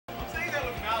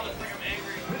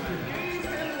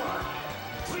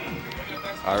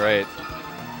All right.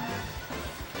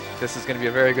 This is going to be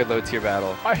a very good low-tier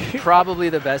battle. Probably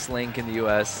the best Link in the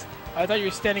U.S. I thought you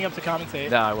were standing up to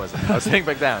commentate. No, I wasn't. I was sitting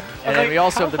back down. And then we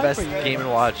also have the best Game &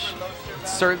 Watch,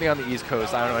 certainly on the East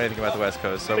Coast. I don't know anything about the West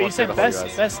Coast, so but we'll say the whole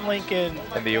U.S. Best Link in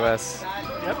the U.S.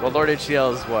 Yep. Well, Lord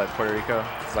HCL is what, Puerto Rico?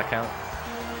 Does that count?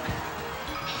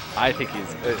 I think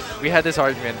he's. We had this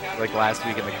argument like last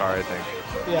week in the car, I think.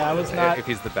 Yeah, I was not. If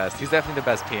he's the best, he's definitely the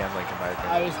best PM Link in my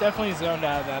opinion. I was definitely zoned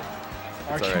out of that.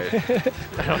 That's all right.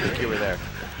 I don't think you were there.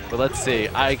 But let's see.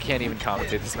 I can't even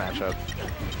commentate this matchup.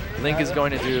 Link is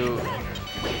going to do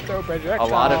a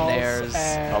lot of nairs,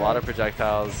 a lot of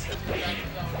projectiles.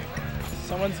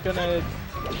 Someone's gonna.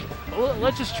 Well,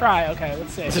 let's just try. Okay,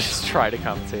 let's see. Just try to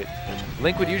compensate.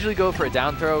 Link would usually go for a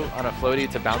down throw on a floaty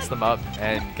to bounce them up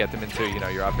and get them into, you know,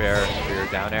 your up air or your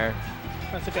down air.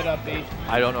 That's a good up B.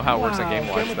 I don't know how it works on Game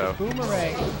Watch though.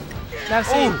 Boomerang. Now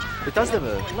see, it does have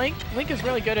a Link is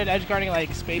really good at edge guarding like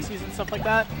spacies and stuff like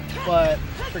that, but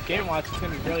for Game Watch it's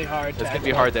gonna be really hard. It's gonna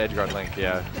be hard to edge guard Link,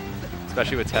 yeah,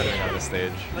 especially with tethering on the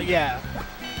stage. Like, yeah.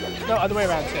 No, other way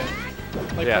around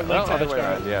too. Like yeah, no, other way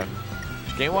around. Yeah.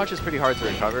 Game Watch is pretty hard to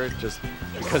recover just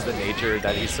because the nature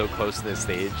that he's so close to the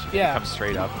stage. Yeah. He comes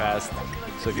straight up fast.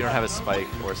 So if you don't have a spike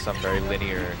or some very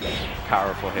linear,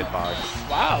 powerful hitbox.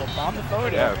 Wow, bomb the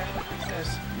forward. Yeah.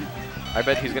 I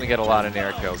bet he's going to get a lot of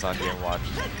nair kills on Game Watch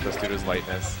just due to his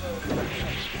lightness.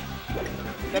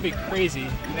 That'd be crazy.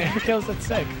 Nair kills, that's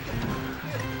sick.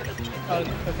 Oh,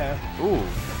 okay. Ooh.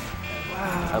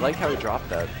 Wow. I like how he dropped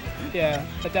that. Yeah,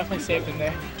 that definitely saved him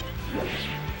there.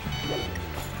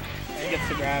 He gets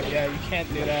the grab. Yeah, you can't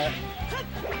do that.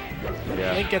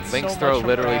 Yeah. Link gets Link's so throw much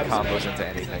literally grabs, combos into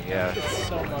anything, yeah. It's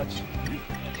so much.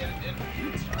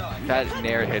 That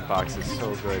nair hitbox is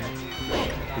so good.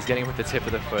 He's getting with the tip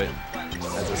of the foot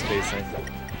as a spacing.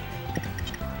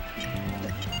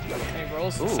 He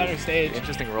rolls to center stage.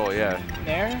 Interesting roll, yeah.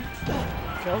 Nair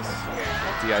kills.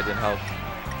 DI didn't help.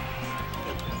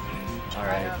 All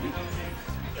right.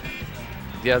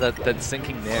 Yeah, that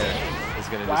sinking nair is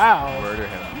going to just murder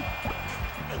him.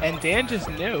 And Dan just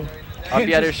knew. Up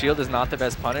B out of shield is not the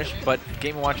best punish, but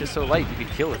Game & Watch is so light, you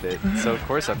can kill with it. So of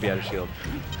course up B out of shield.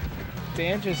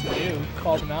 Dan just knew,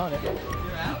 called him out on it.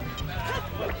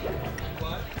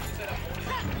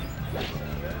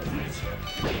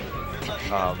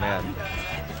 Oh man.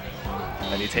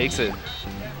 And he takes it.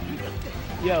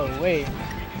 Yo, wait.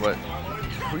 What?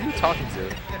 Who are you talking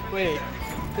to? Wait.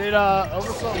 Did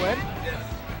Overflow win?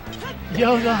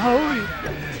 Yo, the homie.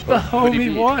 The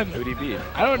homie won. Who'd he beat?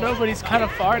 I don't know, but he's kind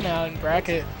of far now in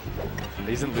bracket.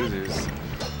 He's in losers.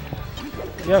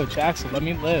 Yo, Jackson, let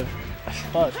me live.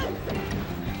 Fuck.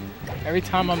 Every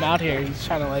time I'm out here, he's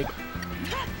trying to like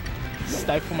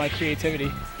stifle my creativity.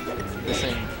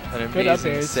 Missing an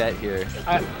amazing set here.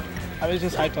 I was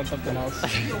just hyped on something else.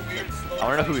 I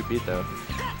want to know who we beat though.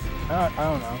 I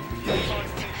don't know.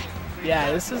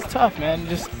 Yeah, this is tough, man.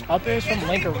 Just up airs from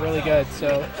Link are really good,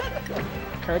 so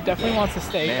QERB definitely wants to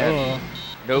stay. Man,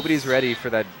 nobody's ready for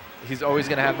that. He's always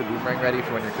going to have the boomerang ready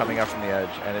for when you're coming up from the edge,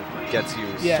 and it gets you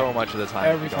so much of the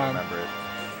time if you don't remember it.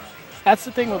 That's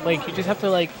the thing with Link. You just have to,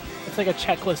 like, it's like a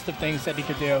checklist of things that he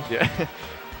could do. Yeah.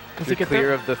 You're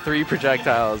clear of the 3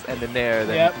 projectiles and the nair,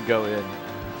 then you can go in,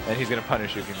 and he's going to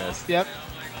punish you if you miss. Yep.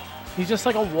 He's just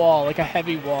like a wall, like a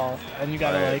heavy wall, and you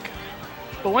got to, like...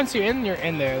 But once you're in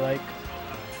there, like...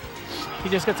 He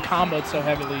just gets comboed so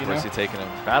heavily, you know? Where's he taking him?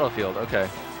 Battlefield, okay.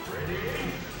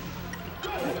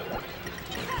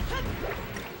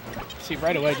 See,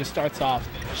 right away just starts off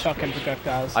chucking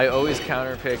projectiles. I always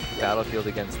counterpick Battlefield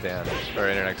against Dan, or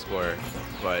InternetExplorer,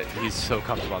 but he's so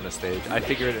comfortable on the stage. I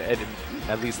figured it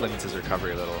at least limits his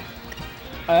recovery a little.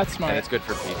 Oh, that's smart. And it's good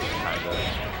for beating, kind of.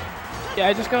 Yeah,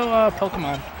 I just go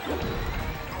Pokemon.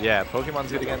 Yeah,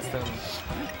 Pokemon's good against him.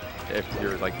 If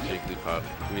you're like Jigglypuff,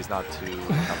 who he's not too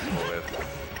comfortable with.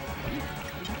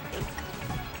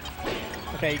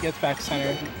 Okay, he gets back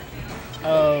center.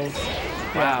 Oh,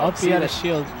 wow. Up B out of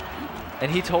shield. And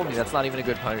he told me that's not even a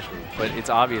good punishment, but it's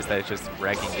obvious that it's just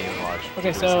wrecking Game & Watch.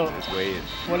 Okay, so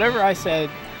whatever I said,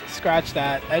 scratch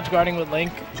that. Edge guarding with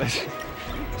Link,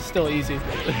 still easy.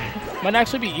 Might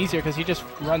actually be easier because he just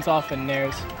runs off and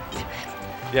nairs.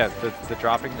 Yeah, the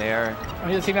dropping there. I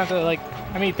mean, he doesn't even have to, like,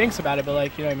 I mean, he thinks about it, but,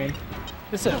 like, you know what I mean?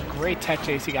 This is a great tech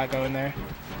chase he got going there.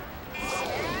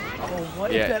 Oh,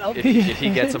 what is that up if he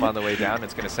gets him on the way down,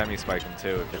 it's going to semi-spike him,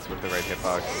 too, if it's with the right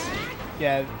hitbox.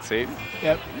 Yeah. See?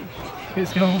 Yep.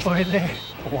 He's going for it there.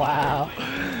 Wow.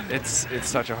 It's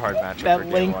such a hard matchup that for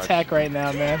Game Link Watch. tech right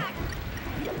now, man.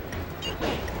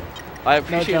 I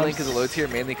appreciate Link as a low tier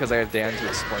mainly because I have Dan to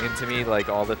explain to me like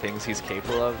all the things he's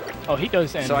capable of. Oh, he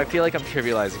goes in. So I feel like I'm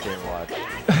trivializing Game & Watch.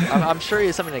 I'm sure he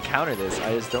has something to counter this.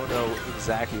 I just don't know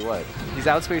exactly what. He's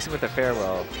outspacing with the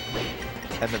farewell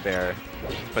and the bear,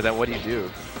 but then what do?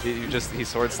 He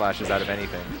sword slashes out of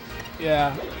anything.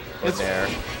 Yeah. It's there.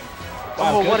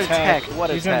 Wow, oh, what a tech! What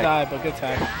a He's tech! He's gonna die, but good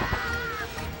tech.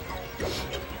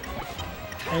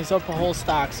 And he's up a whole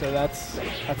stock, so that's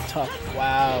tough.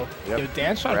 Wow. Yep. Yo,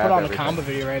 Dan's trying to put on a combo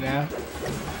video right now.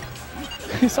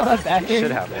 You saw that back He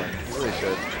should have one. He really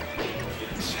should.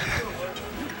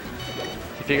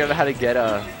 He figured out how to get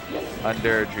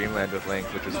under Dreamland with Link,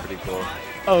 which was pretty cool.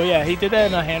 Oh yeah, he did that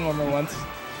in a hand warmer once.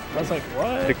 I was like,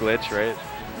 what? The glitch, right?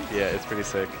 Yeah, it's pretty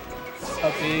sick.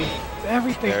 Up B.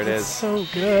 Everything there it is. So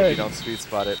good. If you don't sweet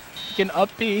spot it. You can up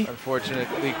B.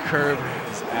 Unfortunately,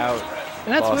 QERB is out.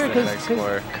 And that's weird because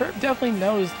QERB definitely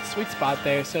knows the sweet spot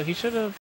there, so he should have